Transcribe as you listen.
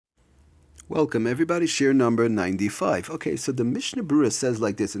Welcome everybody, share number 95. Okay, so the Mishnah Berurah says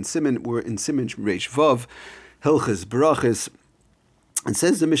like this, we're in Siman Reish Vav, Hilchos Brachos, and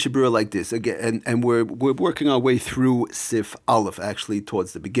says the Mishnah Berurah like this again, and we're working our way through Sif Aleph, actually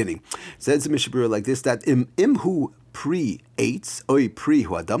towards the beginning. Says the Mishnah Berurah like this, that imhu pre-eitz, oi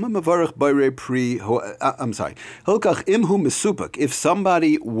pri-hu adama mevarach bayre pri-hu, hilkach imhu mesupak, if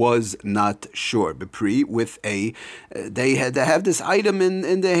somebody was not sure, bepri, with they have this item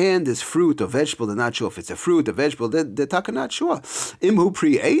in their hand, this fruit or vegetable, they're not sure if it's a fruit or vegetable, they're talking not sure. Imhu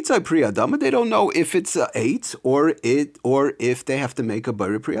pre-eitz, oi pri-adama, they don't know if it's a eitz or if they have to make a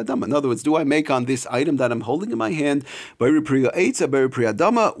bayre pri-adama. In other words, do I make on this item that I'm holding in my hand, bayre pri-eitz or bayre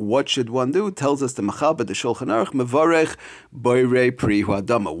pri-adama? What should one do? Tells us the Mechaber, the Shulchan Aruch, Borei Pri Hu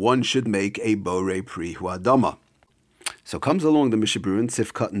Adama. One should make a Borei Pri Hu Adama. So comes along the Mishnah Berurah in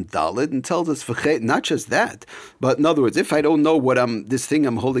Sifkat and Daled and tells us not just that, but in other words, if I don't know what this thing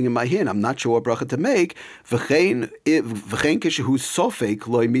I'm holding in my hand, I'm not sure what bracha to make. V'chein kishehu sofek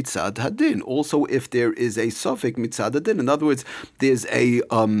loy mitzad hadin. Also, if there is a sofek mitzad hadin, in other words, there's a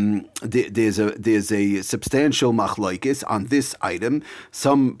substantial machlokes on this item.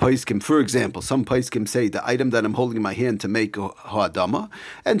 Some poskim, for example, say the item that I'm holding in my hand to make ha'adama,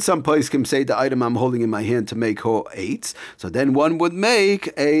 and some poskim say the item I'm holding in my hand to make ha'eitz. So then one would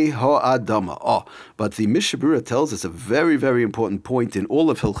make a ha'adama. But the Mishnah Berurah tells us a very, very important point in all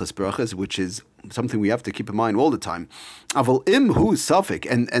of Hilchos Brachos, which is something we have to keep in mind all the time. Aval imhu safek,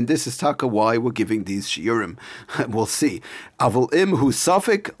 and this is taka why we're giving these shiurim. We'll see. Aval imhu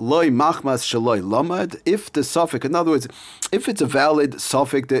safek loy machmas shaloi lamad. If the safek, in other words, if it's a valid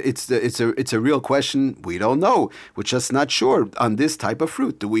safek, it's a real question. We don't know. We're just not sure on this type of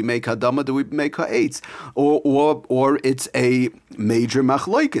fruit. Do we make hadama? Do we make ha'etz? Or it's a major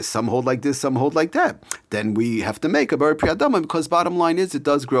machlokes. Some hold like this, some hold like that. Then we have to make a bar pri hadama, because bottom line is it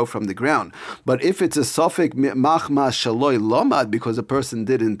does grow from the ground. But if it's a safek machmas shaloi lamad, because a person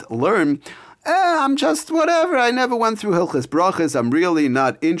didn't learn, I'm just whatever. I never went through Hilchos Brachos. I'm really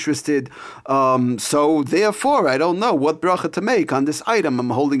not interested. So therefore, I don't know what bracha to make on this item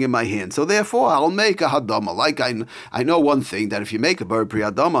I'm holding in my hand. So therefore, I'll make a hadama. Like I know one thing, that if you make a bar pri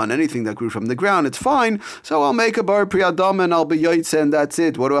hadama on anything that grew from the ground, it's fine. So I'll make a bar pri hadama and I'll be yoytze, and that's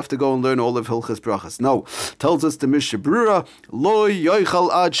it. What do I have to go and learn all of Hilchos Brachos? No. Tells us the Mishnah Berurah, lo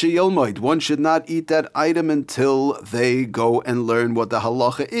yoichal ad sheyilmoid. One should not eat that item until they go and learn what the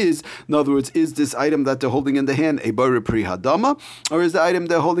halacha is. In other words, is this item that they're holding in the hand a bar pri hadama, or is the item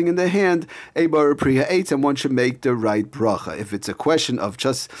they're holding in the hand a bar pri ha'etz, and one should make the right bracha? If it's a question of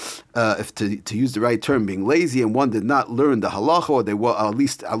just, if to use the right term, being lazy, and one did not learn the halacha, or they were at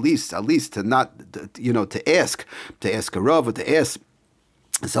least to not, to ask a rav, or to ask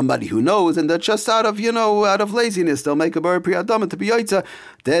somebody who knows, and they're just out of laziness, they'll make a bar pri hadama to be yaitza.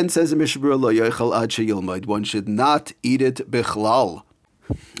 Then says the Mishnah Berurah, lo yochal ad sheyilmoid, one should not eat it bichlal.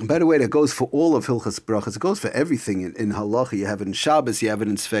 And by the way, that goes for all of Hilchos Brachos. It goes for everything in halacha. You have it in Shabbos, you have it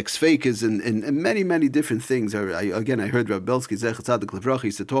in Sfek Sfekas, and many, many different things. I heard Rabbi Belsky Zecher Tzadik Levracha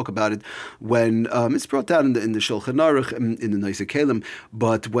used to talk about it when it's brought down in the Shulchan Aruch, in the Noisei Kelim.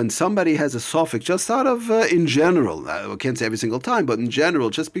 But when somebody has a sofek, just out of in general, I can't say every single time, but in general,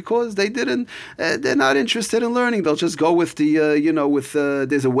 just because they're not interested in learning, they'll just go with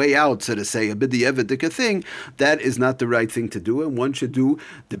there's a way out, so to say, a b'di'evet thing. That is not the right thing to do, and one should do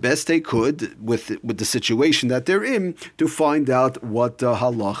the best they could with the situation that they're in to find out what the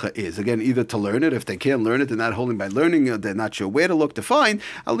halacha is. Again, either to learn it, if they can't learn it, they're not holding by learning, they're not sure where to look to find,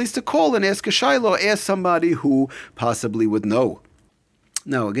 at least to call and ask a shaylo, ask somebody who possibly would know.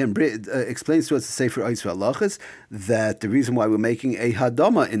 Now, again, explains to us the Sefer Oisra Halachos that the reason why we're making a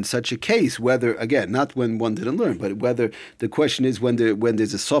hadama in such a case, whether, again, not when one didn't learn, but whether the question is when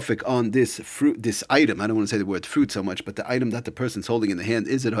there's a suffix on this fruit, this item, I don't want to say the word fruit so much, but the item that the person's holding in the hand,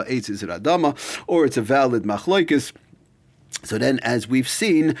 is it ha'etz, is it hadama, or it's a valid machlokes. So then, as we've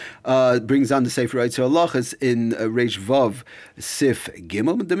seen, brings on the Sefer Oisra Halachos in Reish Vav Sif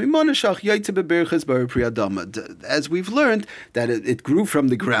Gimel. As we've learned, that it grew from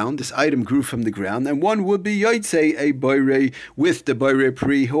the ground, this item grew from the ground, and one would be Yaitse a Boirei with the Boirei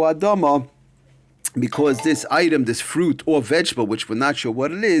Pri Hu Adama, because this item, this fruit or vegetable, which we're not sure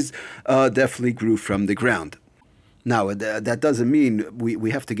what it is, definitely grew from the ground. Now, that doesn't mean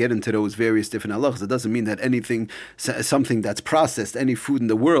we have to get into those various different halachas. It doesn't mean that something that's processed, any food in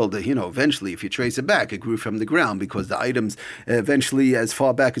the world, eventually, if you trace it back, it grew from the ground, because the items eventually, as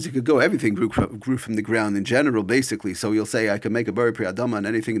far back as you could go, everything grew from the ground in general, basically. So you'll say, I can make a bari pri adama on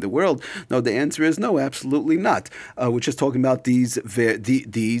anything in the world. No, the answer is no, absolutely not. We're just talking about these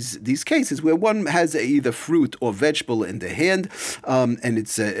cases where one has either fruit or vegetable in the hand, and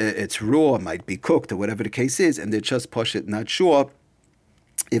it's raw, might be cooked, or whatever the case is, and they're just pashit, not sure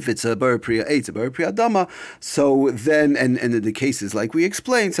if it's a bari pri eitz, a bari pri adama. So then, and in the cases like we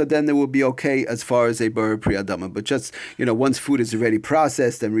explained, so then it will be okay as far as a bari pri adama. But just, once food is already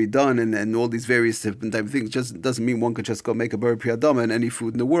processed and redone, and all these various different type of things, just doesn't mean one could just go make a bari pri adama in any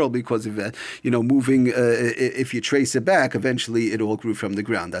food in the world, because if moving, if you trace it back, eventually it all grew from the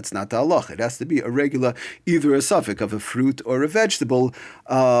ground. That's not the halach. It has to be a regular, either a suffix of a fruit or a vegetable,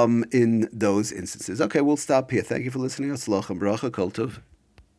 in those instances. Okay, we'll stop here. Thank you for listening. Aslach and bracha, kol tov.